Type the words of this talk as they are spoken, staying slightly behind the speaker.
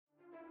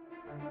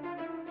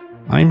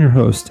I'm your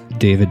host,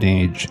 David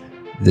Nage.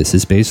 This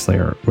is Base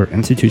Layer, where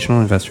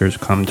institutional investors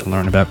come to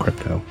learn about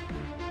crypto.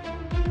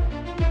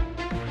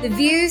 The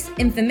views,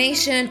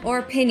 information, or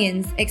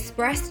opinions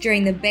expressed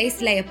during the Base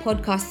Layer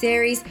podcast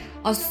series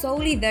are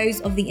solely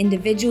those of the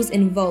individuals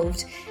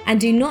involved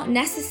and do not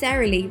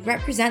necessarily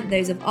represent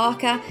those of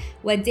Arca,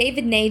 where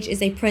David Nage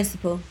is a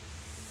principal.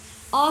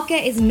 Arca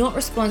is not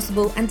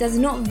responsible and does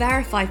not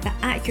verify the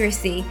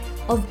accuracy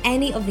of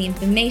any of the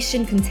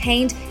information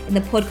contained in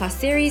the podcast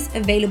series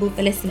available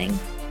for listening.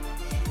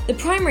 The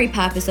primary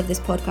purpose of this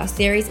podcast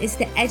series is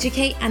to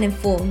educate and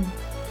inform.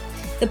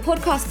 The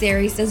podcast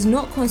series does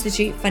not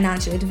constitute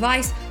financial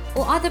advice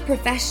or other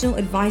professional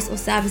advice or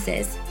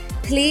services.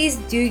 Please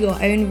do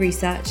your own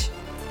research.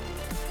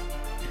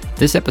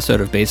 This episode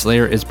of Base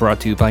Layer is brought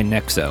to you by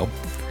Nexo.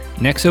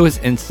 Nexo is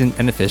instant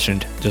and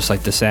efficient, just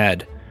like the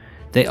SAD.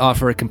 They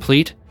offer a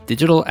complete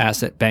digital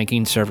asset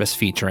banking service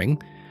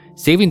featuring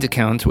savings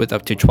accounts with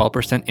up to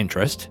 12%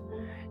 interest,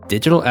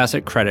 digital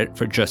asset credit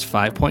for just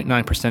 5.9%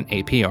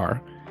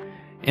 APR,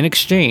 an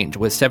exchange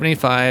with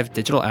 75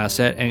 digital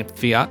asset and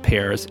fiat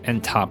pairs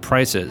and top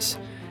prices,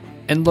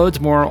 and loads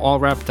more all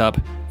wrapped up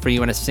for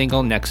you in a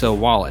single Nexo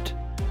wallet.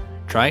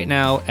 Try it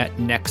now at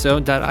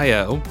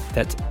nexo.io,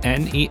 that's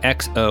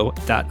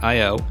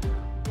nexo.io,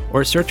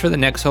 or search for the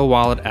Nexo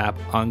Wallet app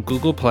on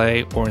Google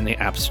Play or in the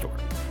App Store.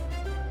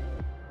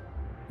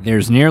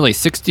 There's nearly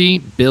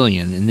 $60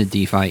 billion in the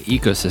DeFi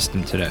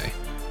ecosystem today.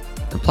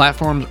 The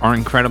platforms are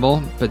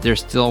incredible, but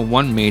there's still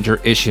one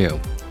major issue: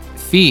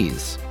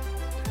 fees.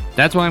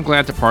 That's why I'm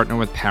glad to partner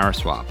with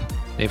Paraswap.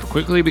 They've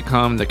quickly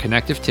become the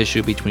connective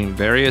tissue between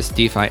various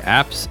DeFi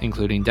apps,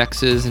 including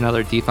DEXs and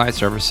other DeFi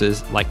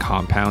services like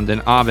Compound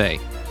and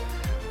Aave.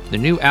 The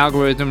new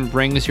algorithm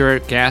brings your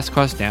gas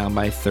costs down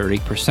by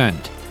 30%.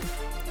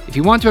 If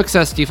you want to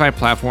access DeFi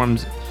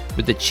platforms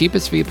with the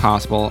cheapest fee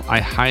possible, I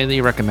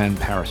highly recommend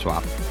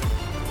Paraswap.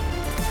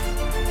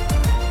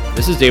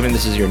 This is David.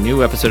 This is your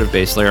new episode of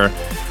Base Layer.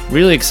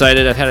 Really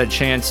excited. I've had a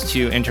chance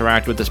to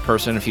interact with this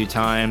person a few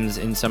times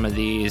in some of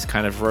these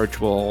kind of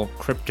virtual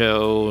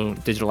crypto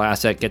digital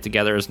asset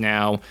get-togethers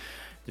now.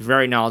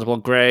 Very knowledgeable.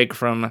 Greg,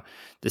 from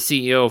the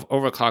CEO of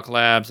Overclock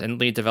Labs and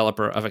lead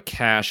developer of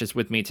Akash, is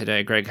with me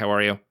today. Greg, how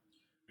are you?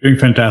 Doing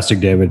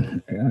fantastic,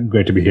 David.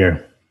 Great to be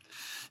here.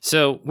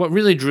 So what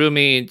really drew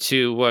me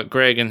to what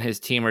Greg and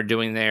his team are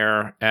doing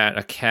there at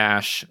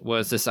Akash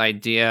was this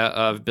idea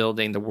of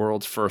building the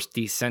world's first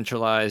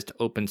decentralized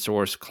open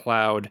source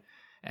cloud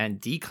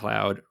and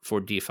decloud for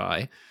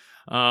DeFi.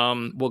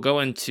 We'll go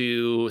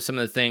into some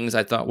of the things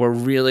I thought were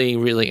really,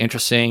 really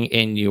interesting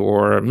in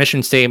your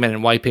mission statement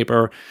and white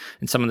paper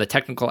and some of the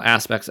technical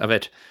aspects of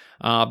it.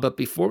 But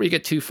before we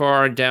get too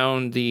far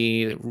down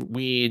the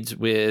weeds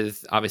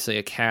with obviously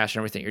Akash and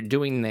everything you're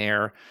doing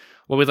there,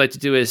 what we'd like to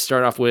do is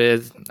start off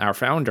with our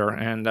founder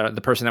and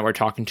the person that we're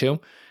talking to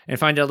and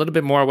find out a little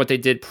bit more what they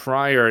did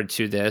prior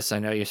to this. I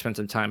know you spent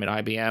some time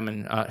at IBM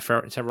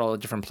and several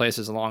different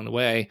places along the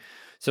way.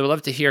 So we'd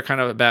love to hear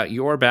kind of about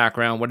your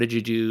background. What did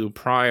you do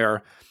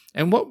prior?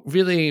 And what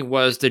really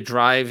was the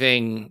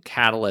driving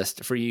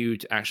catalyst for you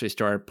to actually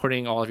start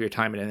putting all of your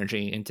time and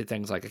energy into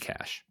things like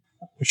Akash?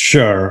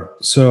 Sure.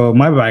 So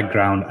my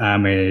background,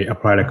 I'm a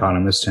applied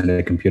economist and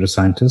a computer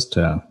scientist.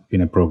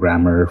 Been a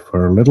programmer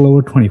for a little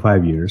over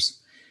 25 years.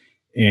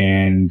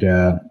 And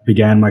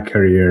began my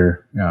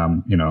career,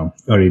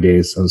 early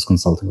days. I was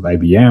consulting with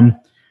IBM,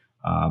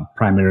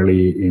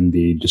 primarily in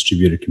the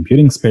distributed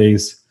computing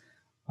space.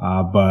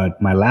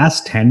 But my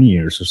last 10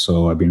 years or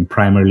so, I've been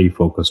primarily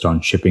focused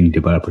on shipping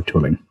developer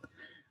tooling.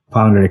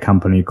 Founded a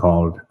company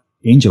called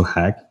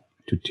AngelHack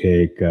to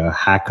take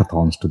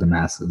hackathons to the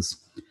masses.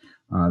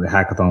 The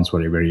hackathons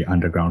were a very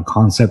underground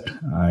concept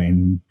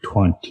in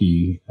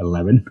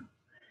 2011.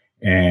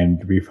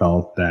 And we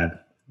felt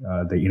that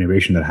the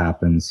innovation that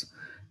happens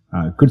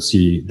could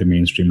see the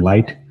mainstream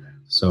light.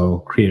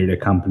 So created a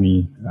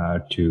company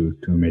to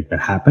make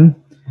that happen.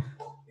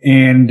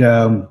 And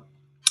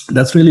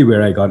that's really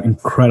where I got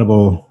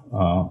incredible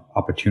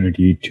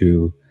opportunity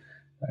to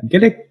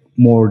get a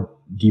more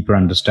deeper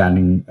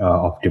understanding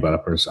of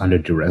developers under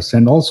duress,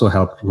 and also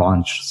help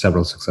launch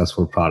several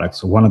successful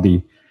products. So one of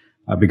the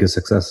biggest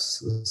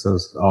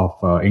successes of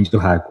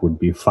AngelHack would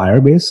be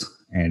Firebase.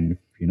 And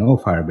if you know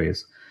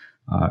Firebase,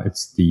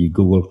 it's the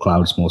Google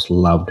Cloud's most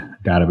loved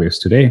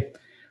database today.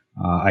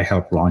 I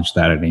helped launch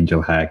that at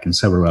AngelHack and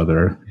several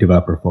other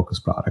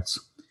developer-focused products.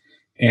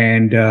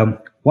 And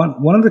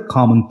one of the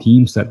common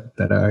themes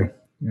that I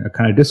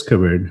kind of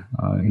discovered,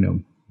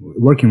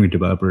 working with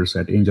developers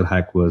at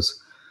AngelHack was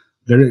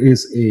there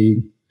is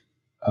a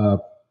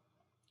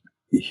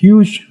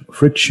huge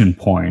friction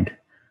point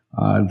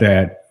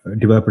that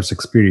developers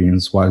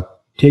experience while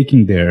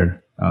taking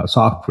their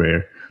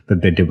software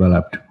that they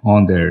developed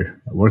on their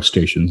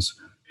workstations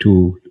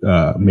to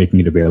making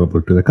it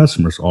available to the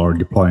customers or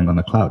deploying on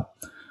the cloud.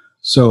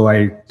 So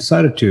I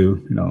decided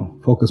to,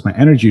 focus my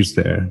energies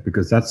there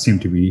because that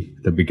seemed to be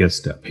the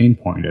biggest pain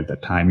point at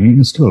that time, and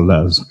it still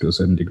does to a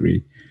certain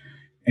degree.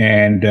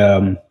 And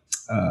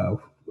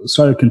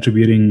started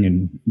contributing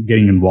and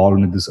getting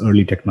involved in this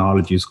early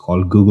technologies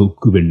called Google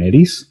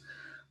Kubernetes.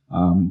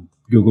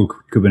 Google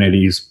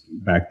Kubernetes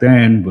back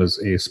then was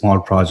a small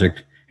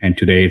project, and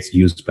today it's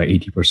used by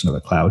 80% of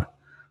the cloud.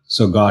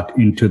 So got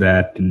into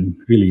that and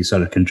really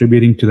started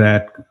contributing to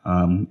that,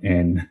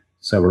 and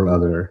several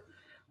other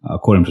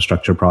core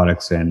infrastructure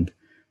products, and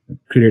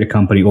created a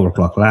company,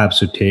 Overclock Labs,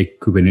 to take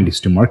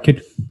Kubernetes to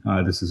market.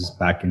 This is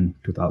back in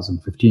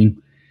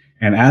 2015.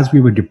 And as we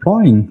were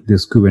deploying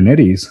this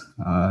Kubernetes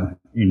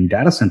in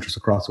data centers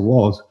across the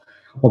world,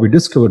 what we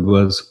discovered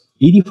was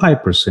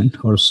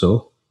 85% or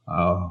so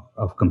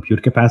of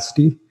compute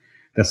capacity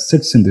that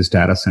sits in these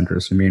data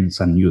centers remains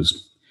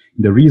unused.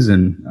 The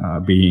reason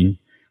being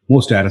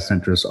most data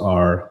centers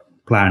are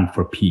planned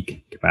for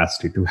peak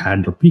capacity to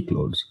handle peak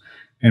loads.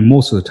 And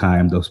most of the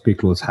time, those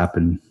peak loads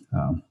happen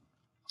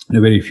in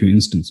a very few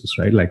instances,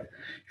 right? Like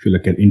if you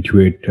look at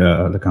Intuit,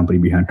 the company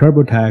behind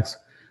TurboTax,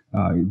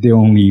 they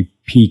only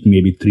peak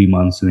maybe 3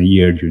 months in a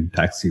year during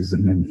tax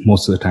season. And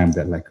most of the time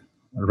they're like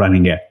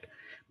running at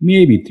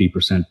maybe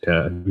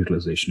 3%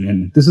 utilization.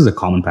 And this is a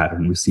common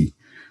pattern we see.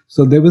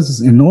 So there was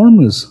this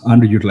enormous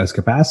underutilized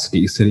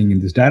capacity sitting in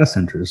these data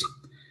centers.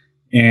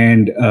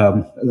 And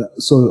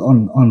so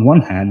on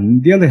one hand,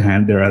 on the other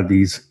hand, there are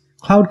these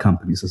cloud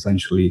companies,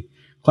 essentially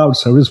cloud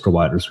service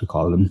providers, we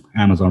call them,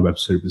 Amazon Web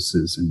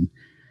Services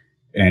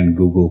and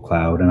Google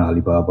Cloud and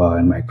Alibaba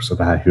and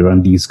Microsoft Azure.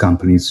 And these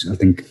companies, I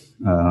think,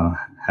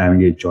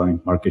 having a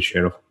joint market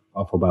share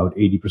of about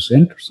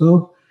 80% or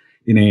so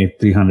in a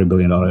 $300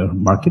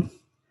 billion market,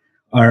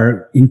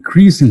 are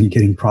increasingly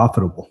getting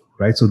profitable,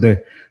 right? So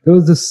there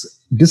was this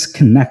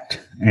disconnect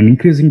and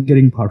increasingly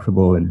getting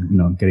profitable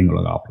and getting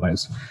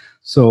oligopolized.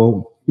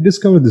 So we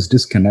discovered this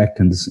disconnect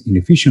and this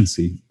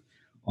inefficiency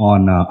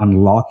on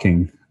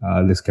unlocking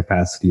this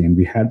capacity, and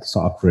we had the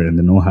software and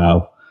the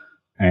know-how,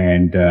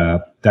 and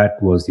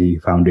that was the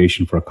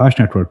foundation for Akash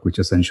Network, which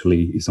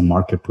essentially is a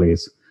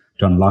marketplace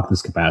to unlock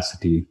this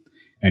capacity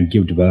and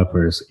give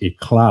developers a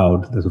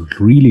cloud that's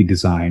really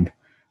designed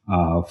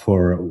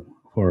for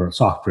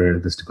software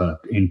that's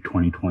developed in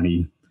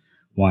 2021.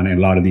 And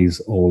a lot of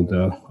these old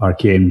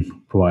arcane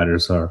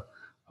providers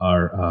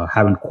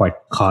haven't quite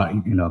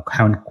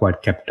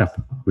kept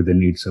up with the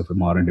needs of a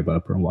modern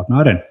developer and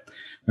whatnot. And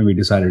when we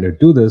decided to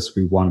do this,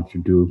 we wanted to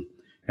do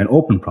an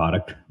open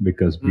product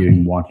because we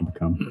didn't want to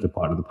become the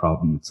part of the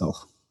problem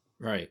itself.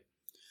 Right.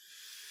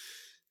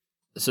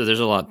 So there's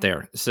a lot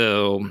there.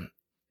 So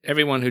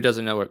everyone who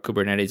doesn't know what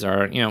Kubernetes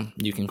are,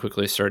 you can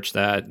quickly search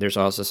that. There's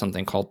also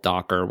something called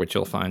Docker, which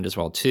you'll find as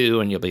well too,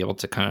 and you'll be able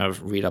to kind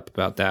of read up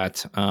about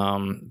that.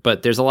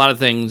 But there's a lot of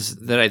things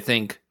that I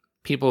think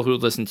people who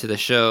listen to the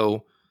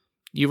show,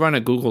 you run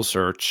a Google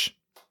search,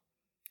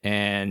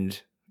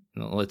 and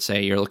let's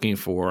say you're looking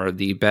for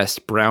the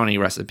best brownie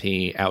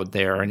recipe out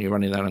there, and you're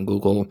running that on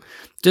Google,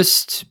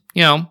 just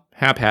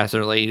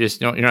haphazardly.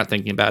 You're not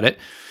thinking about it.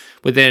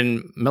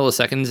 Within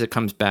milliseconds, it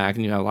comes back,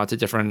 and you have lots of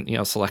different,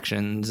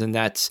 selections, and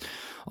that's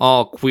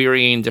all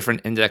querying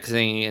different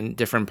indexing in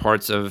different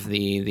parts of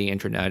the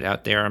internet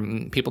out there.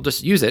 And people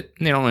just use it,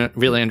 and they don't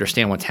really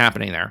understand what's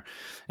happening there.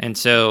 And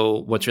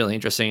so what's really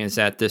interesting is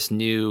that this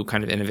new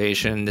kind of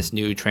innovation, this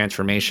new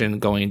transformation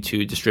going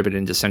to distributed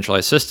and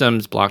decentralized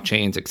systems,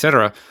 blockchains, et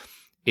cetera,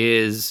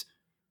 is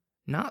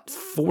not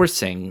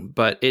forcing,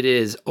 but it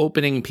is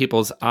opening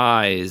people's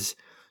eyes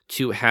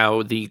to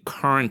how the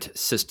current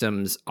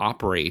systems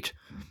operate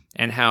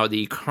and how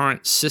the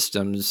current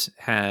systems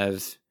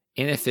have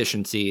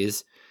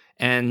inefficiencies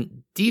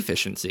and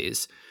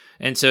deficiencies.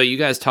 And so you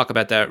guys talk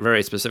about that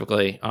very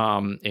specifically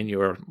in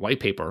your white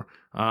paper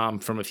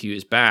from a few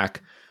years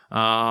back.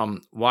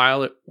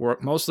 While it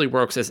mostly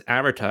works as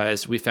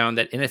advertised, we found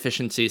that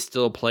inefficiencies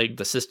still plague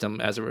the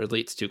system as it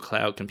relates to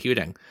cloud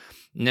computing.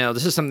 Now,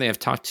 this is something I've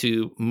talked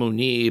to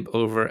Munib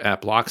over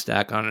at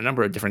Blockstack on a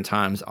number of different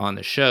times on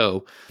the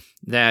show,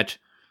 that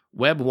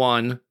Web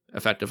 1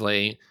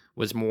 effectively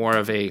was more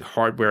of a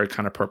hardware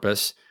kind of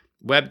purpose.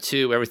 Web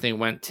 2, everything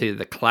went to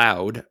the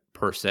cloud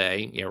per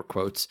se, air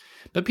quotes,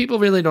 but people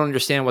really don't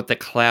understand what the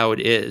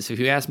cloud is. If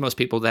you ask most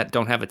people that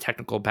don't have a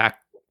technical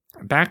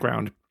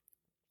background,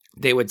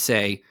 they would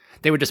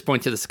just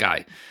point to the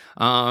sky.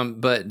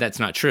 But that's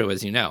not true,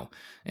 as you know.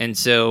 And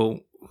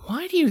so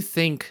why do you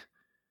think,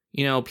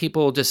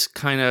 people just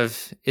kind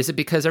of, is it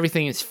because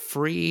everything is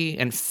free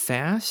and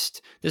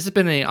fast? This has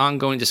been an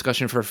ongoing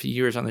discussion for a few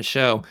years on the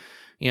show.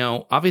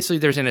 Obviously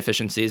there's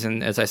inefficiencies.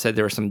 And as I said,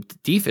 there are some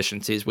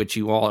deficiencies, which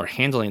you all are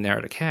handling there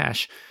at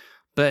Akash.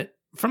 But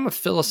from a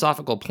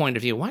philosophical point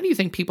of view, why do you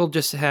think people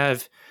just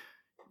have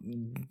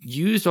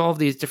used all of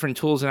these different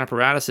tools and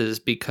apparatuses?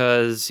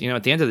 Because,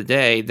 at the end of the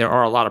day, there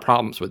are a lot of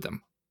problems with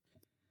them.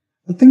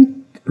 I think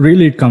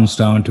really it comes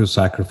down to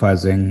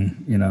sacrificing,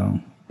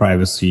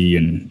 privacy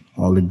and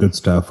all the good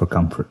stuff for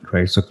comfort,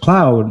 right? So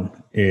cloud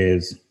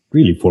is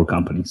really for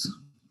companies.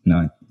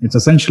 It's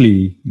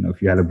essentially,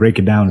 if you had to break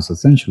it down, it's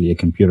essentially a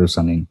computer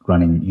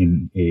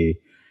running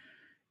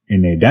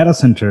in a data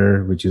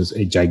center, which is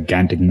a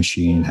gigantic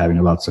machine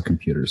having lots of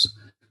computers.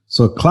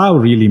 So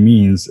cloud really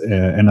means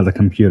another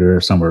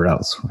computer somewhere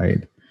else,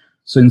 right?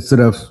 So instead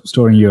of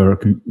storing your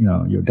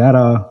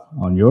data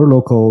on your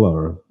local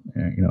or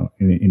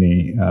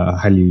in a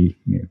highly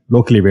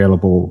locally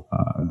available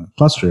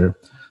cluster,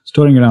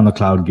 storing it on the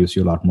cloud gives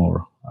you a lot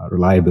more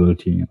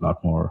reliability and a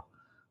lot more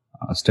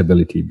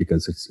stability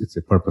because it's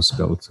a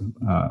purpose-built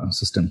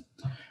system.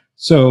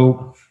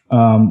 So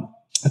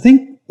I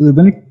think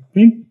when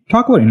you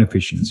talk about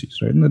inefficiencies,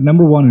 right? And the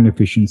number one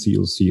inefficiency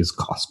you'll see is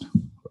cost.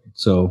 Right?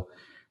 So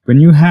when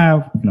you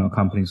have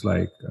companies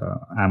like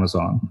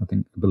Amazon, I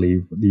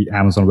believe the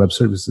Amazon Web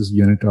Services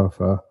unit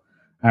of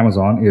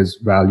Amazon is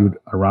valued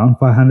around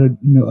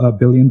 $500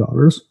 billion.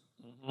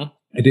 Mm-hmm.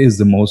 It is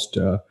the most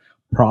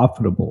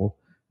profitable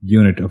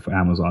unit of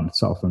Amazon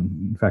itself.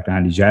 And in fact,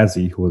 Andy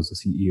Jassy, who was the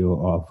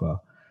CEO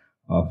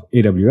of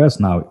AWS,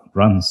 now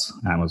runs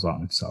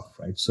Amazon itself,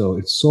 right? So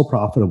it's so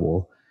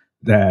profitable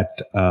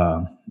that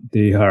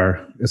they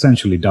are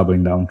essentially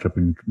doubling down,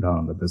 tripling down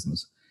on the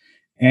business.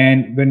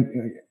 And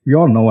when we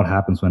all know what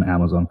happens when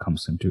Amazon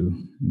comes into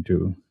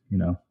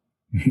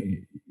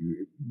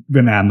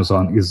when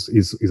Amazon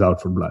is out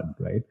for blood,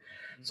 right?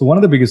 So one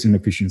of the biggest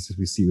inefficiencies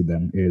we see with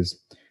them is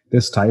they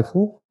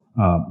stifle.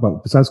 Well,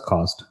 besides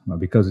cost,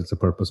 because it's a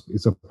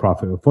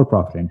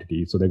for-profit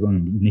entity, so they're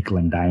going to nickel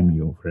and dime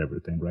you for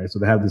everything, right? So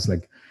they have this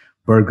like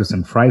burgers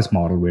and fries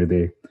model where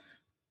they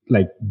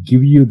like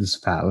give you this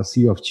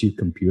fallacy of cheap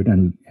compute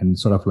and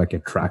sort of like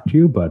attract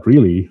you, but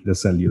really they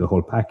sell you the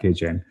whole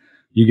package and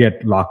you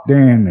get locked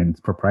in and it's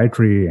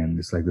proprietary and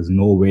it's like there's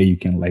no way you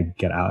can like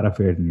get out of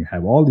it, and you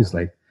have all these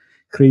like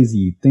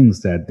crazy things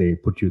that they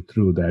put you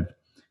through that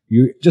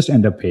you just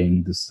end up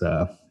paying this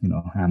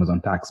Amazon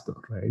tax bill,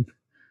 right?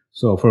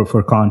 So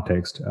for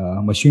context,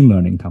 machine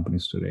learning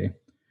companies today,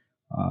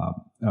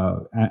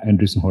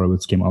 Andreessen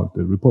Horowitz came out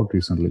with a report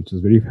recently, which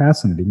is very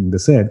fascinating. They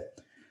said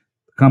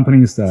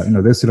companies that,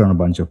 they sit on a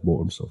bunch of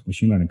boards of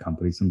machine learning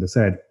companies, and they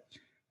said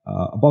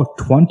about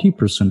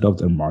 20% of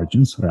their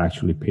margins are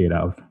actually paid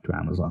out to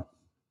Amazon.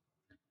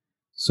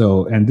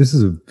 So, and this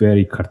is a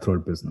very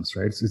cutthroat business,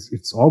 right?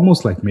 It's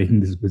almost like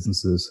making these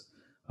businesses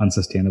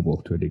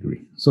unsustainable to a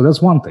degree. So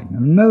that's one thing.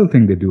 And another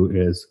thing they do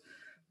is,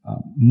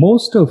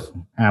 most of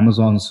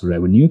Amazon's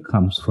revenue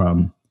comes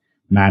from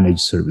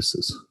managed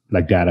services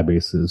like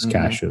databases,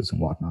 caches,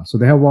 and whatnot. So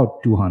they have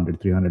about 200,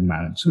 300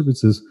 managed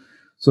services.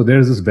 So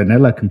there's this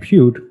vanilla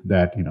compute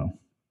that,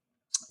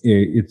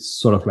 it's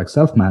sort of like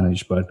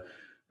self-managed, but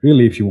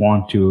really if you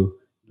want to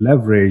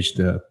leverage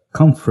the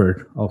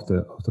comfort of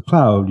the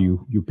cloud,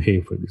 you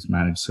pay for these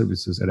managed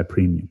services at a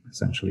premium,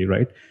 essentially,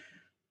 right?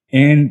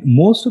 And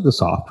most of the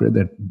software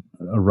that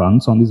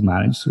runs on these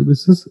managed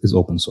services is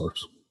open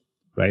source,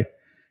 right?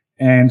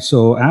 And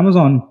so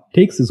Amazon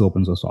takes this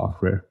open source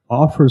software,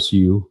 offers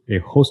you a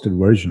hosted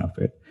version of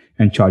it,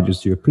 and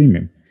charges you a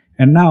premium.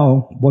 And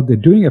now what they're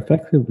doing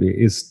effectively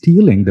is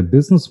stealing the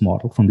business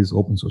model from these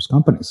open source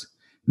companies.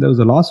 There was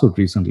a lawsuit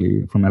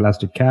recently from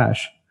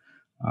Elasticache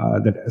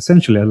that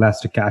essentially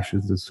Elasticache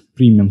is this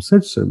premium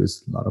search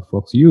service a lot of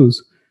folks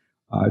use.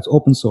 It's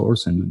open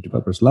source and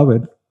developers love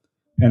it.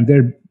 And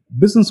their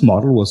business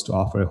model was to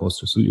offer a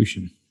hosted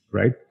solution,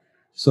 right?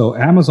 So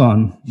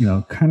Amazon,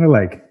 kind of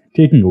like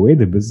taking away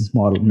the business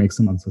model makes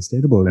them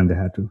unsustainable, and they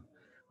had to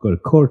go to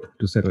court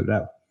to settle it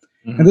out.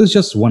 Mm-hmm. And this is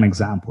just one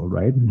example,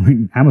 right?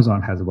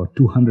 Amazon has about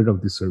 200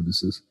 of these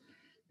services.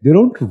 They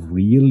don't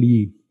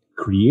really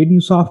create new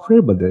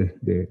software, but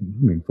they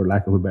for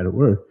lack of a better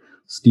word,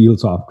 steal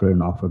software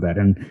and offer that.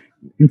 And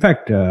in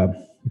fact,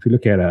 if you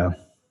look at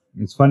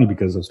it's funny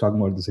because I was talking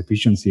about this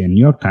efficiency, and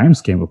New York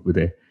Times came up with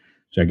a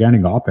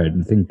gigantic op-ed,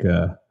 I think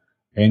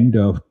end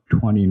of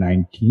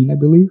 2019, I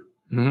believe,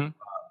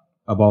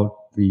 about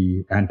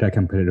the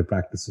anti-competitive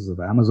practices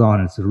of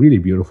Amazon. It's a really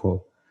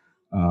beautiful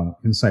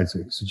insight. So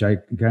it's a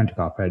gigantic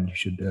op-ed. You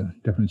should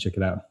definitely check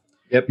it out.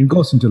 Yep. It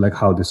goes into like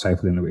how they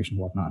stifle innovation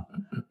and whatnot.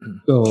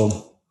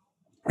 So,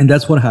 and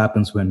that's what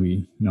happens when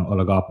we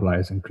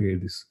oligopolize and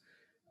create this,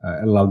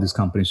 allow these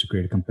companies to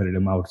create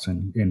competitive moats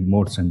and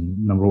moats. And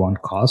number one,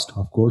 cost,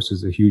 of course,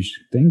 is a huge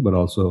thing, but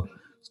also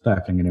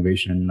stifling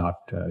innovation and not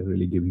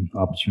really giving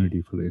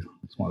opportunity for the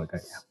smaller guy.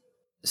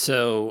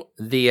 So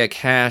the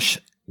cache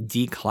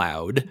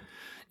decloud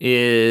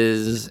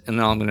is, and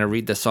now I'm going to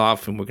read this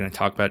off and we're going to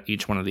talk about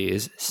each one of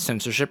these: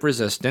 censorship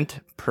resistant,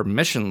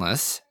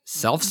 permissionless,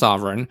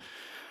 self-sovereign,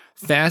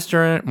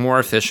 faster, more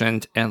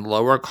efficient, and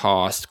lower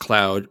cost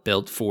cloud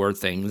built for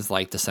things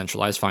like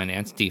decentralized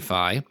finance,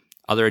 DeFi,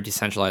 other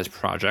decentralized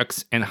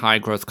projects, and high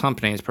growth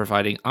companies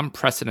providing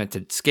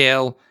unprecedented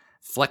scale,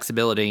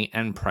 flexibility,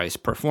 and price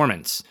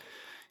performance.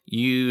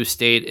 You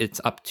state it's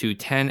up to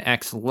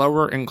 10x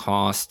lower in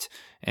cost,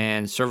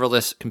 and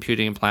serverless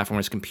computing platform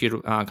is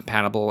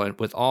compatible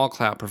with all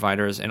cloud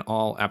providers and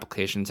all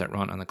applications that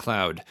run on the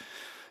cloud.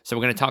 So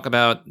we're going to talk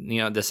about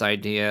this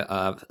idea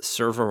of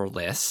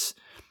serverless.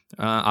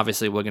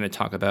 Obviously, we're going to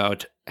talk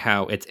about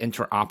how it's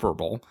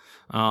interoperable,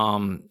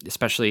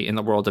 especially in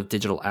the world of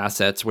digital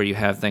assets, where you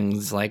have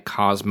things like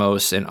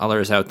Cosmos and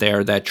others out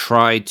there that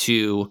try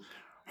to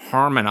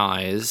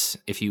harmonize,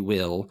 if you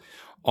will,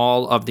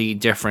 all of the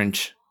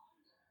different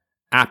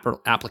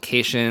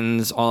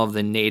applications, all of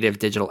the native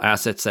digital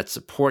assets that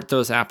support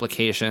those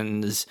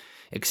applications,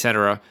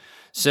 etc.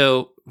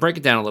 So break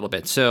it down a little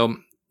bit. So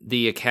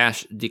the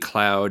Akash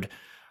Cloud,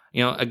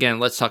 again,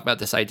 let's talk about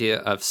this idea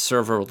of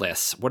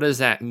serverless. What does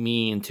that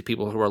mean to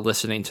people who are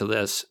listening to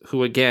this,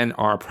 who again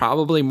are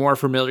probably more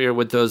familiar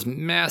with those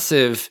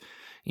massive,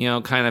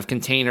 kind of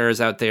containers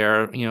out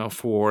there,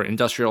 for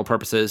industrial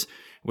purposes,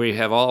 where you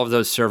have all of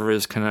those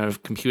servers kind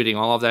of computing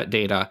all of that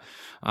data.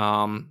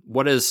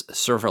 What is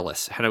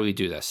serverless? How do we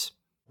do this?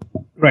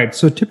 Right.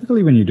 So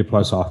typically when you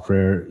deploy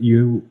software,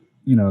 you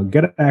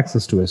get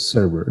access to a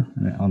server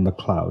on the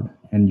cloud,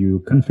 and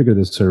you configure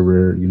the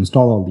server, you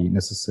install all the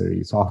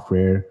necessary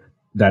software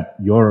that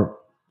your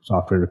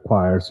software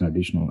requires,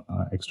 additional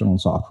external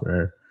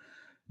software.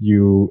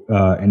 You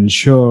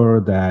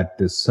ensure that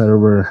the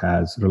server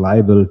has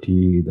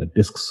reliability, the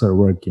disks are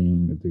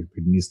working, if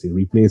it needs to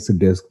replace the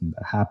disk, and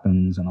that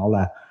happens, and all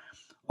that.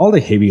 All the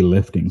heavy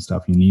lifting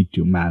stuff you need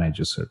to manage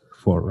a server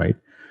for, right?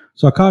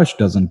 So Akash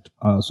doesn't.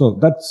 So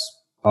that's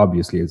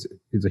obviously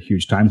is a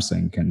huge time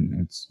sink, and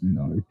it's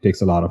it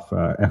takes a lot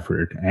of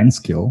effort and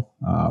skill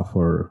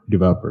for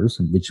developers,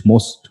 which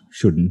most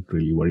shouldn't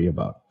really worry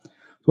about.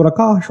 So what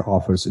Akash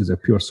offers is a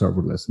pure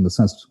serverless, in the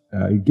sense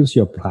it gives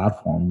you a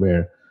platform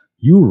where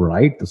you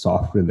write the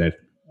software that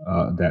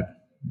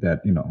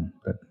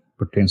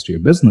pertains to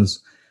your business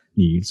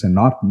needs, and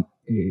not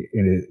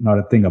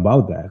a thing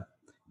about that.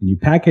 And you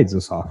package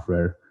the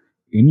software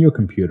in your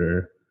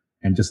computer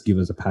and just give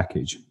us a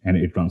package, and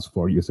it runs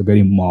for you. It's a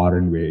very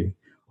modern way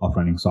of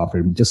running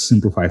software. It just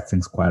simplifies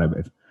things quite a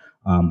bit.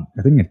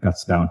 I think it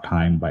cuts down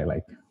time by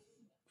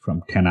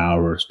from 10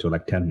 hours to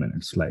 10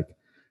 minutes.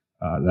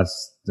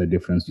 That's the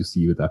difference you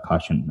see with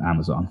Akash and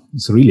Amazon.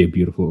 It's really a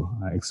beautiful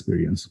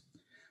experience.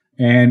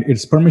 And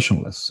it's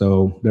permissionless.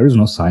 So there is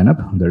no sign up.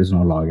 There is no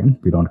login.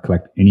 We don't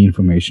collect any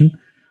information,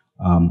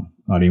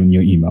 not even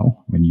your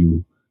email. When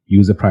you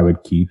use a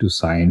private key to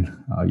sign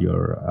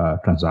your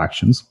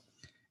transactions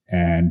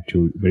and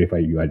to verify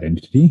your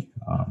identity.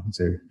 It's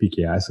a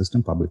PKI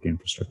system, public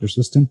infrastructure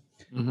system.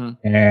 Mm-hmm.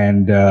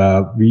 And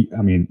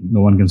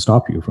no one can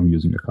stop you from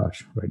using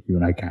Akash, right?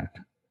 Even I can't,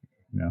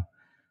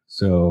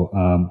 So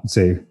it's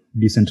a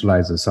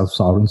decentralized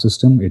self-sovereign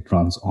system. It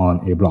runs on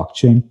a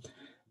blockchain,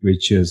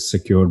 which is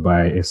secured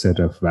by a set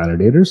of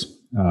validators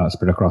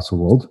spread across the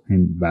world.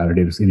 And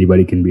validators,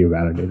 anybody can be a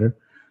validator.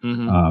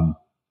 Mm-hmm.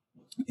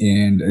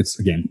 And it's,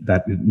 again,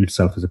 that in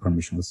itself is a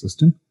permissionless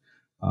system.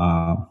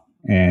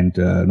 And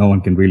no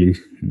one can really,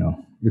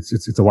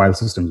 it's a wild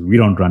system. We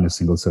don't run a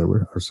single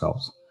server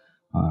ourselves.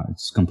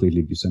 It's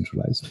completely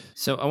decentralized.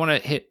 So I want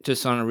to hit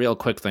just on a real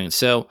quick thing.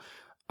 So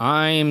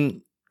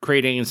I'm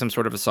creating some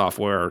sort of a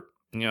software,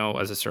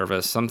 as a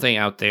service, something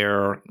out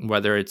there,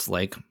 whether it's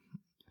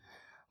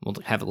we'll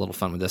have a little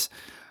fun with this,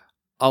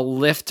 a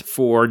lift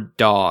for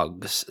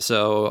dogs.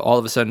 So all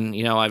of a sudden,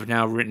 I've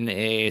now written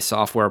a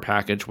software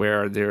package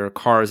where there are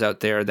cars out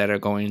there that are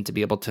going to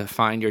be able to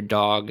find your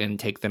dog and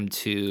take them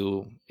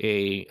to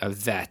a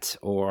vet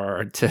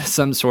or to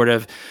some sort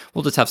of,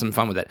 we'll just have some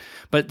fun with it.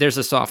 But there's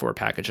a software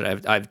package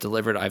that I've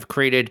delivered, I've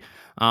created,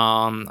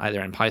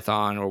 either in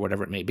Python or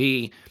whatever it may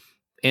be.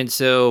 And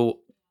so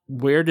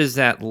where does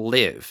that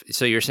live?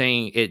 So you're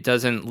saying it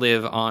doesn't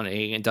live on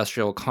a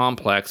industrial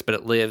complex, but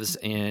it lives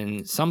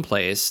in some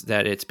place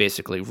that it's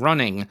basically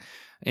running.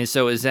 And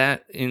so is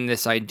that in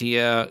this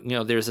idea,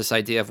 there's this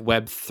idea of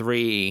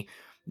Web3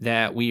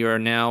 that we are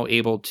now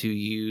able to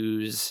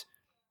use,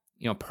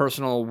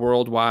 personal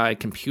worldwide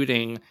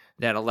computing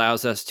that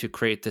allows us to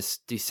create this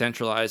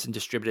decentralized and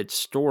distributed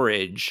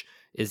storage.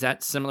 Is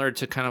that similar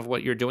to kind of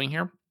what you're doing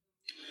here?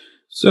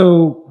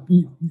 So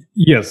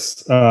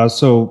yes,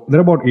 so there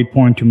are about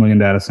 8.2 million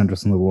data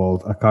centers in the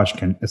world. Akash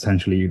can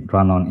essentially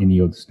run on any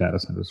of these data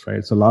centers,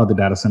 right? So a lot of the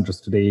data centers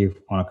today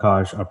on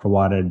Akash are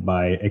provided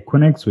by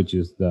Equinix, which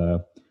is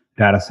the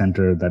data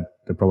center that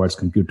provides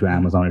compute to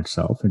Amazon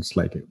itself. It's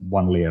like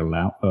one layer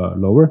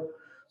lower,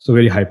 so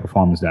very high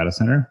performance data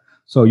center.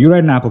 So you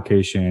write an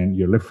application,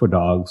 you lift for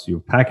dogs, you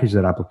package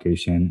that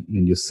application,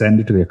 and you send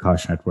it to the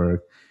Akash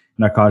network.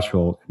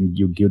 Akash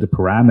you give the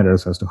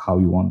parameters as to how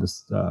you want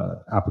this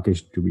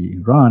application to be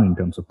run in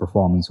terms of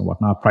performance and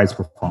whatnot, price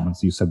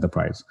performance, you set the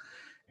price.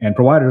 And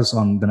providers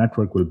on the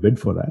network will bid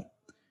for that.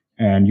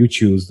 And you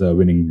choose the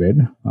winning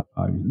bid.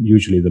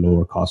 Usually the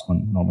lower cost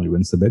one normally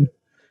wins the bid.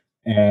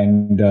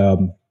 And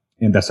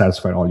that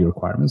satisfies all your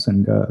requirements.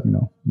 And,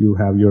 you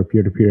have your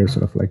peer-to-peer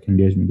sort of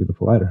engagement with the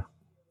provider.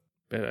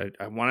 But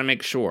I want to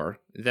make sure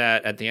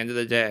that at the end of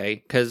the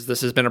day, because this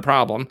has been a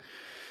problem,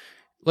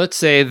 let's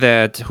say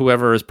that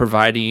whoever is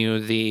providing you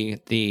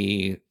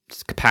the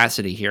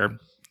capacity here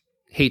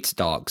hates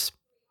dogs.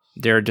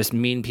 They're just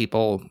mean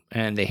people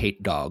and they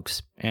hate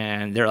dogs.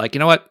 And they're like, you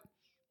know what?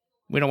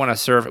 We don't want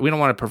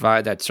to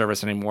provide that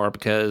service anymore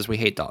because we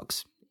hate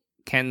dogs.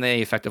 Can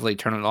they effectively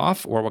turn it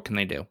off, or what can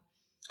they do?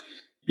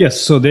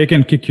 Yes, so they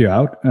can kick you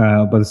out,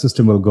 but the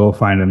system will go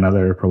find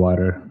another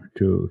provider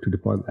to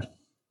deploy that.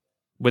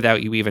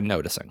 Without you even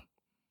noticing?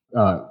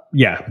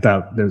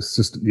 Without there's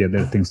just there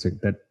are things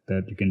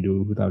that you can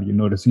do without you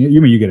noticing it.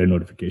 You get a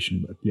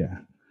notification, but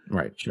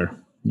right, sure,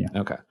 yeah.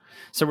 Okay,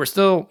 so we're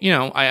still,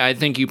 I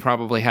think you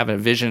probably have a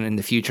vision in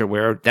the future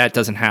where that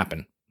doesn't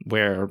happen.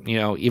 Where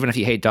even if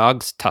you hate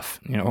dogs, tough,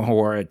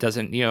 or it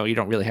doesn't, you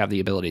don't really have the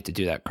ability to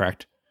do that.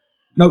 Correct?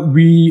 No,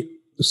 we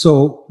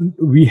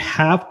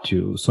have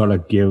to sort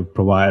of give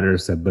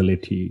providers the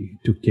ability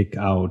to kick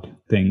out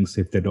things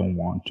if they don't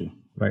want to,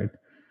 right?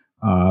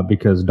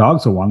 Because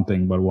dogs are one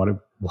thing, but what if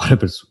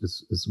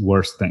it's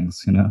worse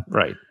things,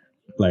 Right.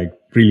 Like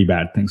really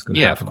bad things could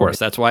happen. Yeah, of course.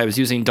 That's why I was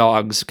using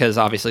dogs, because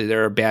obviously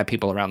there are bad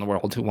people around the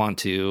world who want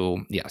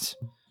to, yes,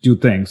 do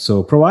things.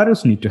 So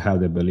providers need to have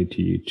the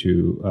ability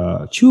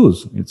to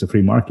choose. It's a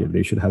free market.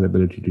 They should have the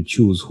ability to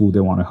choose who they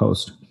want to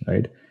host,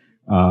 right?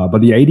 But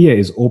the idea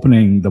is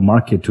opening the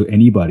market to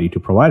anybody to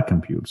provide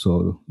compute.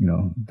 So,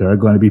 there are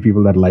going to be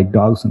people that like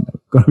dogs and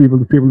there are going to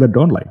be people that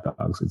don't like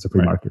dogs. It's a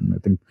free market. And I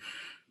think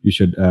you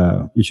should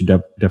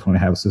definitely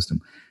have a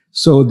system.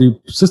 So the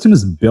system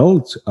is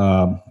built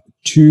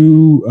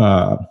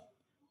to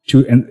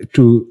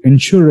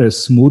ensure a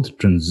smooth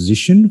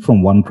transition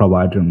from one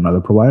provider to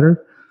another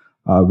provider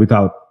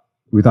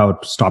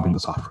without stopping the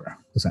software,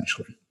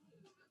 essentially.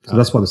 So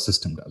that's what the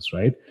system does,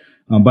 right?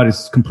 But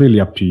it's completely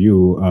up to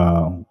you.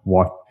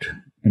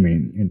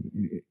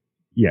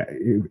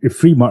 If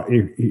free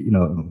market,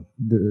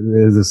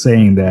 there's a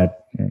saying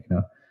that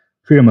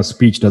freedom of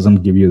speech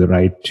doesn't give you the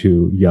right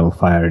to yell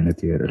fire in a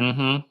theater.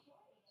 Mm-hmm.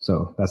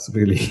 So that's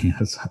really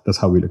that's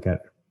how we look at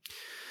it.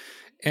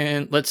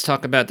 And let's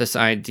talk about this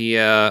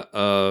idea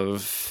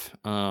of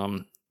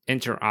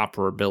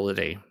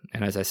interoperability.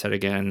 And as I said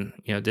again,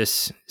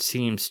 this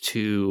seems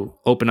to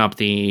open up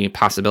the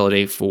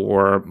possibility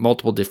for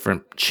multiple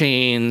different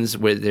chains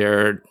with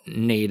their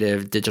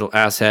native digital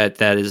asset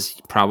that is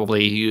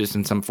probably used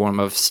in some form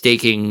of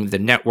staking the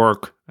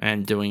network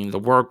and doing the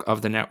work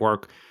of the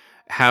network.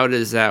 How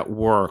does that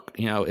work?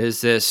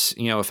 Is this,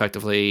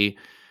 effectively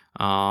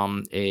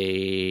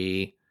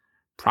a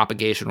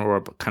propagation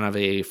or kind of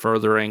a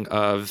furthering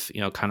of,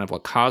 kind of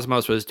what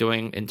Cosmos was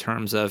doing in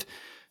terms of,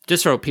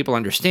 just so people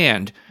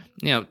understand,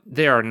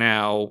 there are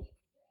now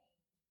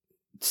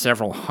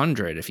several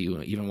hundred, if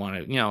you even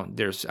want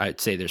to,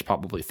 I'd say there's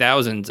probably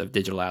thousands of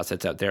digital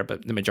assets out there,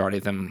 but the majority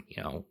of them,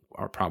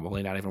 are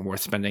probably not even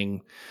worth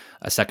spending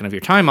a second of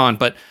your time on.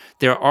 But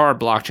there are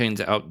blockchains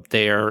out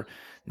there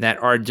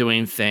that are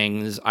doing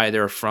things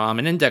either from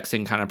an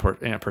indexing kind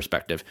of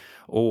perspective,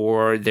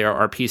 or there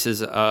are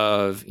pieces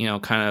of,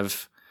 kind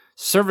of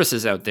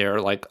services out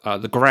there like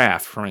the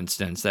Graph, for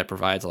instance, that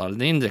provides a lot of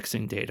the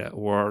indexing data,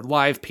 or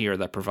LivePeer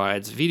that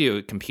provides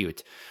video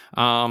compute.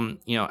 How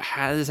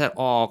does that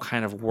all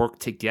kind of work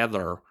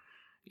together,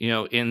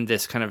 in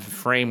this kind of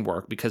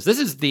framework? Because this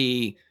is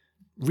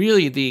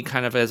really the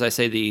kind of, as I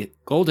say, the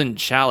golden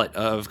shallot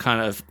of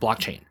kind of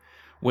blockchain,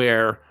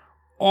 where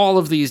all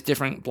of these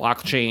different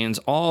blockchains,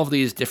 all of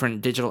these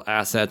different digital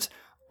assets,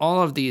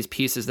 all of these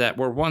pieces that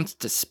were once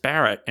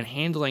disparate and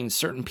handling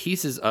certain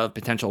pieces of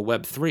potential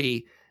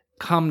Web3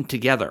 come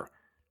together.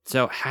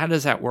 So how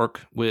does that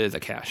work with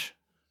Akash?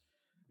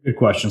 Good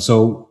question.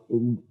 So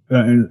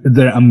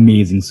they're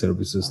amazing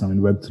services. I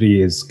mean,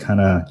 Web3 is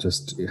kind of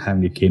just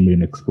having a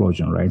Cambrian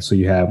explosion, right? So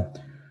you have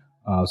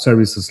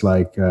services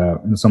like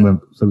some of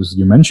the services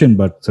you mentioned,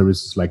 but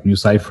services like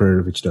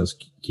NuCypher, which does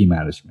key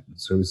management,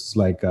 services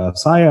like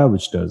Saya,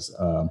 which does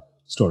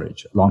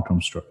storage,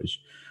 long-term storage,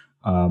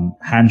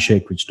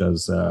 Handshake, which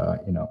does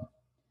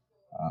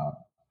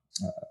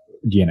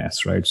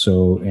DNS, right?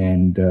 So,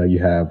 and you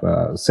have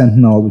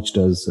Sentinel, which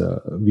does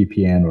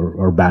VPN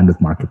or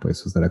bandwidth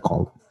marketplaces that are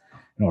called,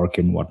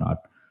 Orchid and whatnot.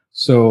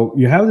 So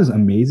you have these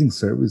amazing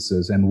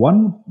services, and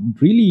one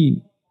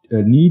really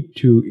need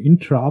to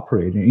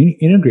interoperate and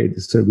integrate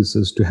these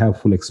services to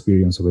have full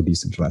experience of a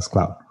decentralized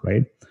cloud,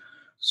 right?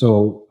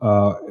 So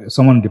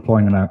someone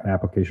deploying an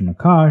application on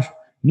Akash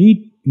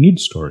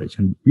needs storage,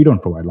 and we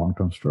don't provide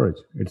long-term storage.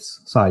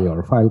 It's Saya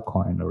or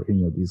Filecoin or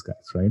any of these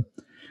guys, right?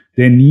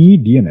 They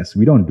need DNS.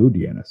 We don't do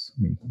DNS.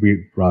 I mean,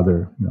 we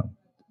rather,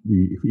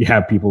 we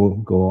have people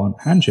go on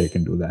Handshake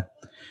and do that.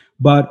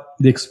 But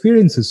the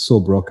experience is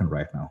so broken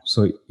right now.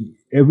 So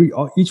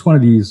each one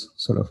of these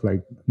sort of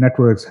like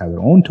networks have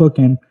their own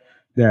token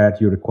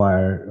that you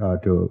require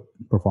to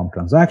perform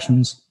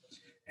transactions,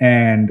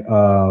 and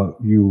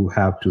you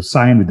have to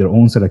sign with their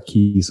own set of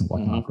keys and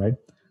whatnot, right?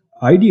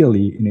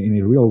 Ideally, in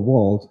a real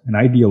world, an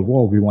ideal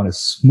world, we want a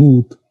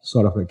smooth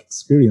sort of like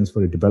experience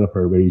for a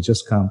developer where you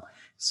just come,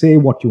 say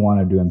what you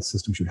want to do, and the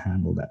system should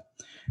handle that.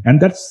 And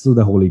that's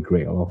the holy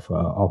grail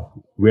of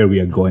where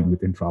we are going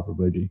with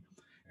interoperability.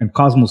 And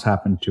Cosmos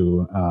happened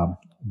to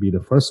be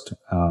the first,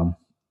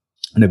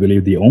 and I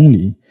believe the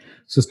only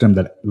system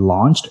that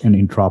launched an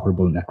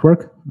interoperable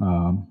network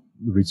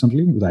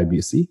recently with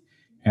IBC.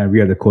 And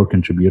we are the core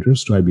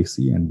contributors to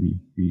IBC, and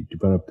we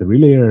developed the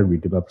relayer, we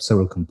developed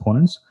several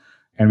components,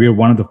 and we are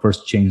one of the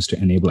first chains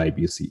to enable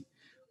IBC.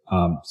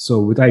 So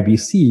with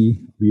IBC,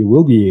 we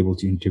will be able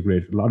to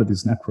integrate a lot of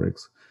these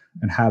networks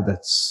and have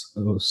that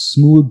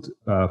smooth,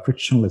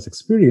 frictionless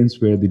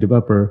experience where the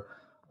developer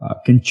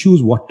can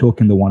choose what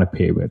token they want to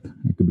pay with.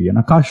 It could be an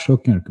Akash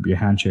token, it could be a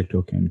handshake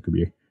token, it could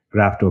be a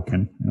graph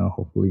token,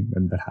 hopefully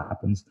when that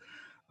happens.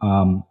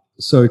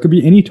 So it could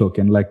be any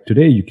token. Like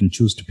today, you can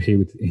choose to pay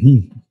with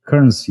any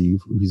currency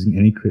using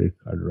any credit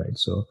card, right?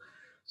 So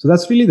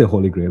that's really the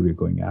holy grail we're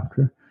going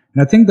after.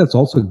 And I think that's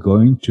also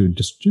going to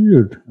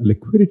distribute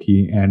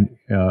liquidity and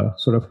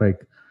sort of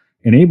like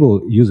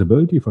enable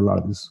usability for a lot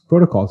of these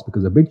protocols,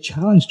 because a big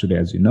challenge today,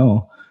 as you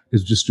know,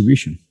 is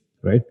distribution,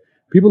 right?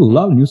 People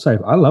love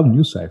NuCypher. I love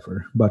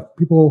NuCypher, but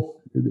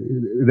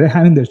they're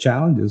having their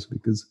challenges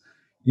because,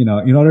 in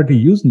order to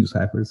use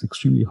NuCypher, it's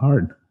extremely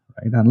hard,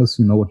 right? Unless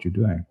you know what you're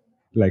doing,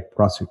 like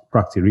proxy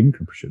ring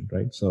encryption,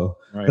 right? So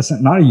That's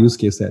not a use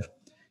case that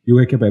you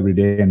wake up every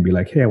day and be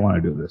like, hey, I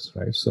want to do this,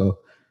 right? So,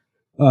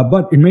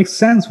 but it makes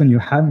sense when you're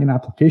having an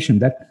application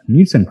that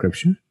needs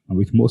encryption,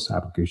 which most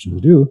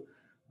applications do.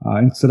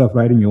 Instead of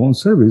writing your own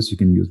service, you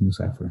can use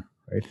NuCypher,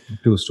 right,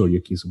 to store your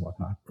keys and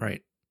whatnot.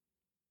 Right.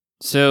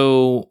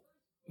 So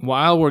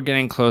while we're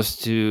getting close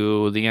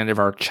to the end of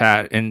our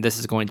chat, and this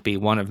is going to be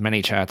one of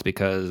many chats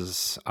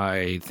because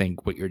I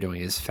think what you're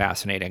doing is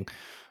fascinating.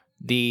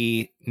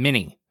 The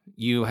Mini,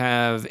 you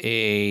have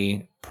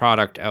a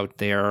product out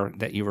there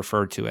that you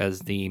refer to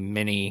as the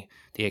Mini,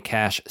 the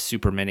Akash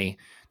Super Mini,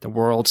 the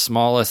world's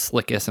smallest,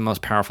 slickest, and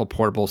most powerful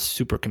portable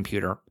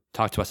supercomputer.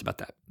 Talk to us about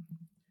that.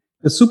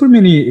 The Super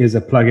Mini is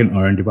a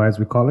plug-and-earn device,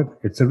 we call it.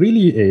 It's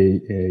really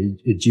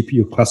a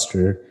GPU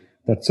cluster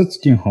that sits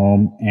in your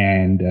home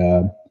and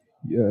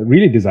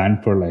really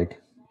designed for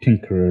like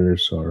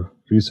tinkerers or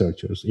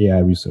researchers, AI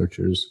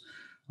researchers.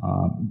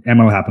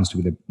 ML happens to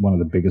be one of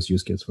the biggest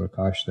use cases for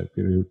Akash that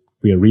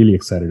we are really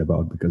excited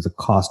about because the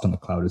cost on the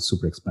cloud is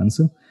super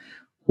expensive.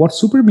 What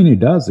Super Mini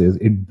does is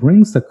it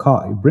brings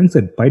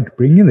by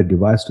bringing the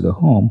device to the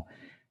home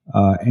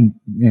and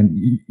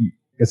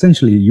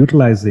essentially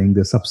utilizing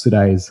the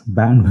subsidized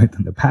bandwidth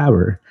and the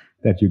power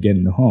that you get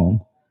in the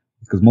home,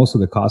 because most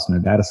of the cost in a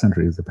data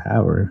center is the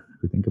power,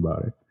 if you think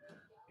about it,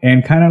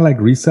 and kind of like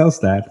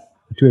resells that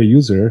to a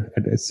user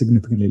at a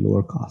significantly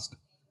lower cost.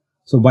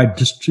 So by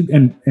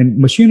and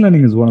machine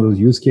learning is one of those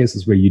use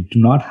cases where you do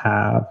not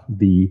have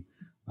the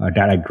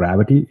data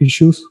gravity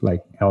issues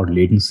like or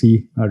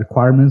latency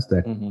requirements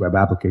that web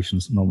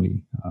applications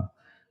normally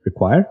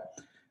require.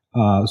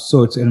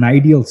 So it's an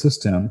ideal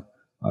system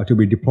to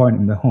be deployed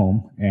in the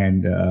home,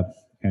 and the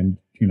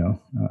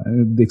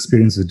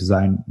experience is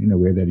designed in a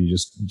way that you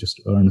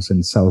just earns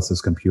and sells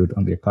this compute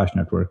on the Akash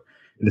network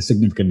at a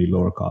significantly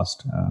lower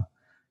cost,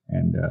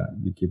 and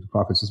you keep the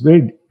profits.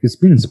 It's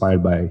been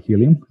inspired by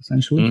Helium,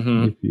 essentially.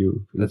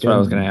 That's what I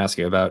was going to ask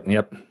you about.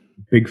 Yep,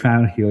 big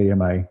fan of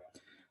Helium. I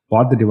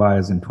bought the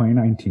device in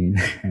 2019,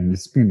 and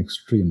it's been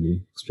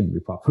extremely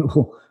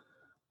profitable.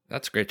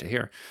 That's great to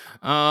hear.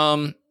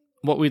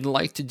 What we'd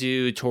like to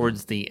do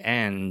towards the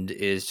end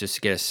is just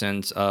to get a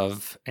sense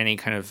of any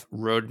kind of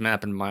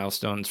roadmap and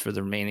milestones for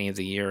the remaining of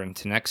the year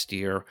into next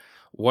year.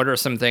 What are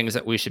some things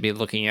that we should be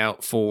looking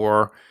out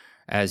for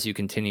as you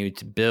continue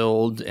to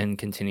build and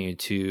continue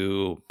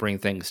to bring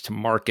things to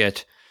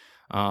market?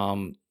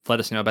 Let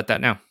us know about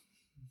that now.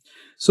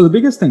 So the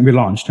biggest thing we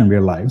launched and we're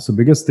live. So the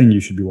biggest thing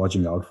you should be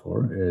watching out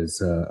for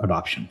is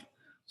adoption.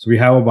 So we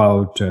have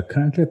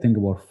currently, I think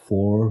about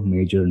 4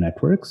 major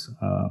networks,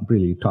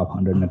 really top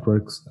 100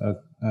 networks,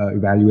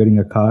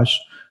 evaluating Akash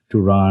to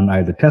run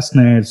either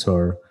testnets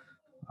or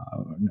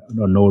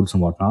nodes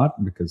and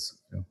whatnot, because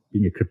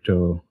being a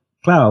crypto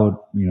cloud,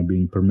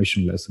 being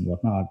permissionless and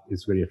whatnot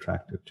is very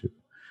attractive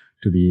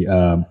to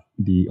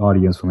the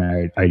audience from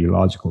an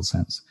ideological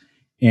sense.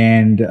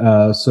 And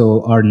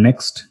so our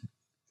next,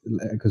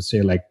 I could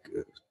say like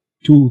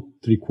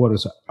 2-3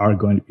 quarters are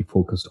going to be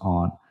focused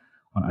on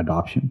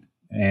adoption.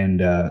 And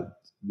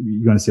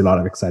you're going to see a lot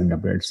of exciting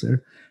upgrades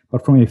there.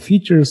 But from a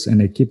features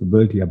and a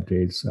capability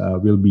updates,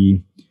 we'll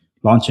be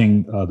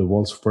launching the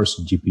world's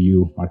first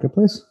GPU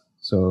marketplace.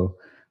 So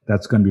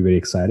that's going to be very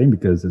exciting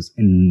because there's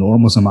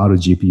enormous amount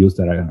of GPUs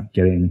that are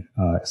getting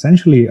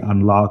essentially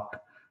unlocked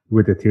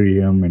with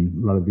Ethereum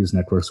and a lot of these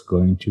networks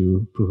going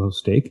to proof of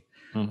stake.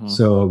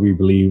 So we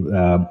believe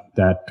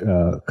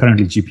that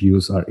currently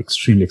GPUs are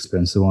extremely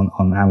expensive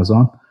on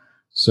Amazon.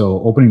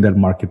 So opening that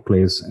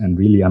marketplace and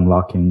really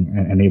unlocking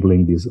and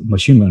enabling these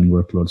machine learning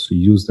workloads to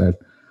use that,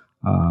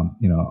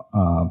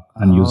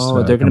 unused.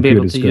 They're going to be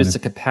able to use the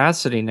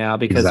capacity now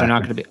because they're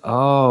not going to be.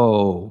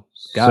 Oh,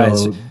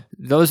 guys,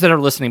 those that are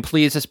listening,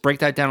 please just break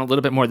that down a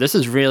little bit more. This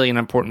is really an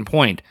important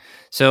point.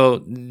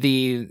 So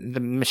the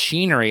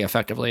machinery,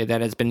 effectively,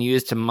 that has been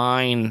used to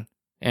mine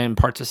and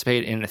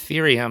participate in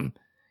Ethereum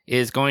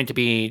is going to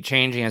be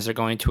changing as they're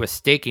going to a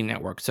staking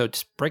network. So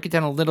just break it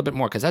down a little bit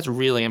more because that's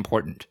really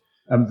important.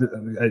 I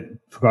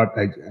forgot,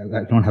 I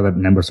don't have the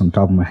numbers on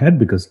top of my head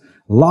because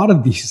a lot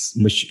of these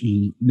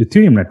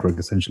Ethereum network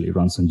essentially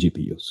runs on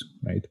GPUs,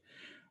 right?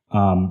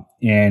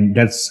 And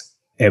that's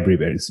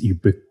everywhere. It's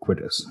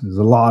ubiquitous. There's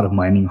a lot of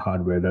mining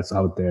hardware that's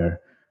out there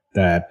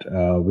that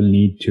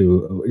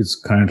is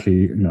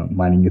currently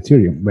mining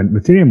Ethereum. When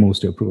Ethereum moves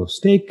to a proof of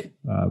stake,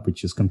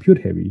 which is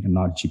compute heavy and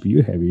not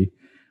GPU heavy,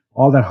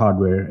 all that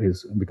hardware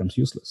becomes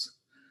useless.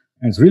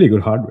 and it's really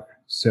good hardware.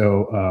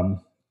 So,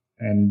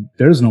 and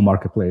there is no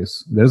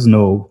marketplace. There's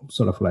no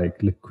sort of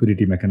like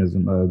liquidity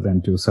mechanism other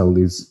than to sell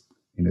these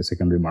in a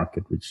secondary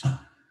market, which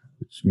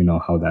we know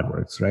how that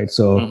works, right?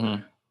 So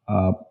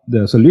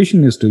the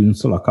solution is to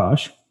install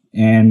Akash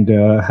and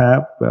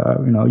have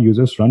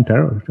users run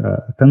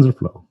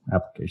TensorFlow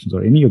applications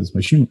or any of these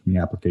machine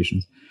learning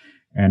applications,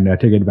 and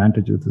take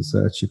advantage of this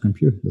cheap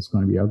compute that's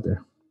going to be out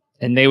there.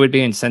 And they would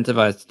be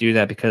incentivized to do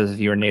that because of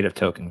your native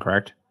token,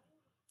 correct?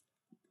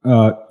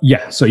 So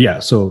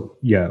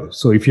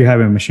if you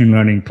have a machine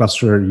learning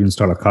cluster, you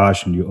install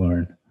Akash and you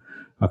earn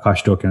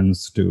Akash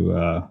tokens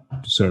to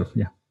serve.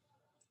 Yeah.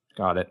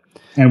 Got it.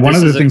 And one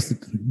of the things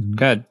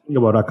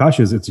about Akash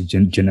is it's a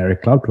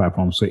generic cloud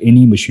platform, so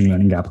any machine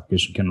learning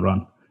application can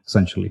run.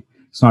 Essentially,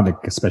 it's not like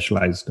a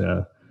specialized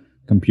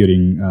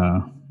computing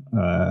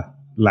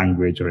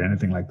language or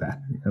anything like that.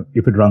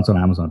 If it runs on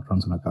Amazon, it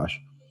runs on Akash.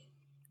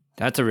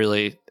 That's a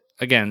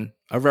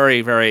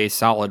very, very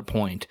solid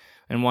point,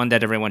 and one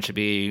that everyone should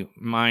be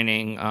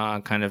managing.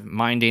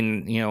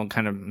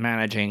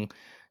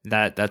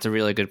 That's a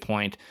really good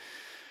point.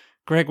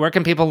 Greg, where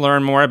can people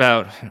learn more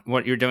about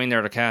what you're doing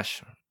there at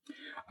Akash?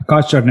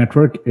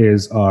 Akash.network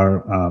is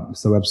our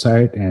it's the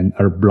website, and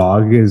our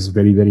blog is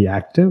very, very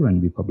active,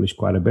 and we publish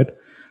quite a bit.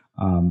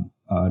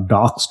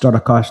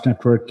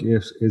 Docs.akash.network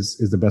is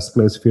the best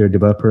place if you're a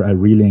developer. I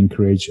really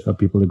encourage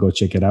people to go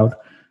check it out.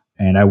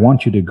 And I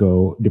want you to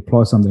go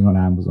deploy something on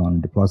Amazon,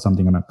 deploy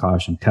something on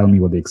Akash, and tell me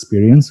what the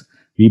experience.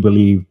 We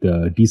believe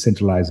the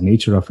decentralized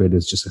nature of it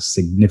is just a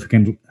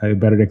significant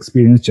better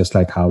experience, just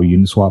like how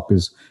Uniswap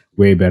is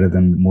way better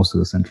than most of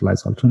the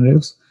centralized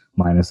alternatives,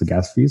 minus the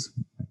gas fees,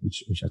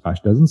 which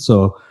Akash doesn't.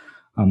 So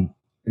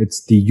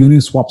it's the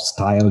Uniswap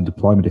style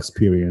deployment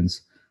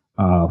experience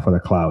for the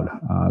cloud.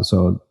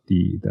 So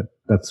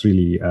that's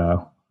really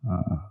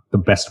the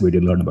best way to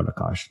learn about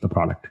Akash, the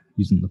product,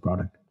 using the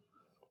product.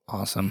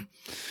 Awesome.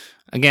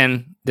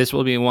 Again, this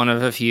will be one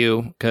of a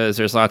few because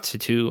there's lots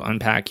to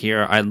unpack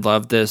here. I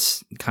love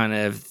this kind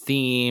of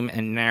theme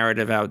and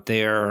narrative out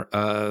there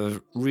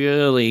of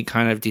really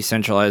kind of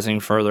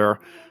decentralizing further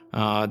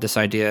this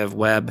idea of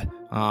web,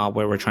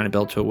 where we're trying to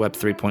build to a web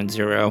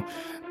 3.0.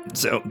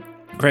 So,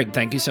 Greg,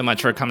 thank you so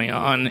much for coming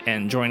on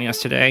and joining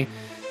us today.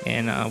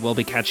 And we'll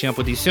be catching up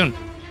with you soon.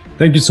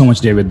 Thank you so much,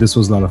 David. This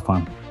was a lot of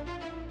fun.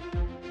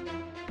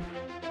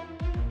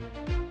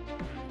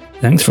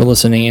 Thanks for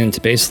listening in to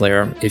Base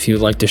Layer. If you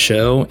like the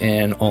show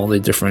and all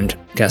the different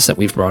guests that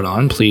we've brought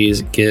on,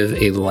 please give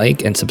a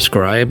like and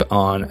subscribe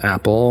on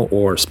Apple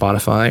or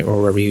Spotify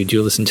or wherever you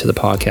do listen to the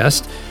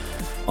podcast.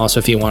 Also,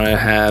 if you want to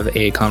have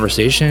a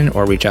conversation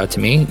or reach out to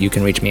me, you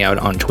can reach me out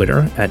on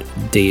Twitter at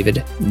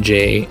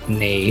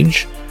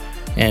DavidJNage,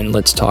 and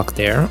let's talk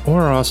there.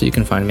 Or also you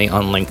can find me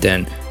on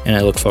LinkedIn, and I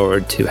look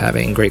forward to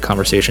having great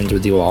conversations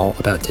with you all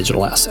about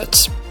digital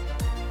assets.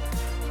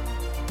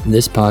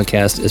 This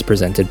podcast is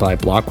presented by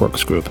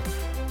Blockworks Group,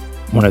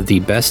 one of the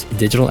best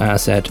digital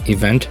asset,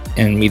 event,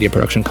 and media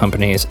production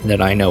companies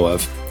that I know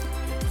of.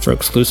 For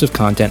exclusive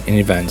content and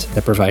events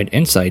that provide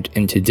insight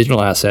into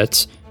digital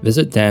assets,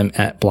 visit them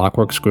at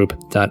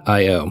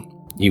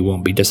blockworksgroup.io. You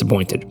won't be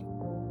disappointed.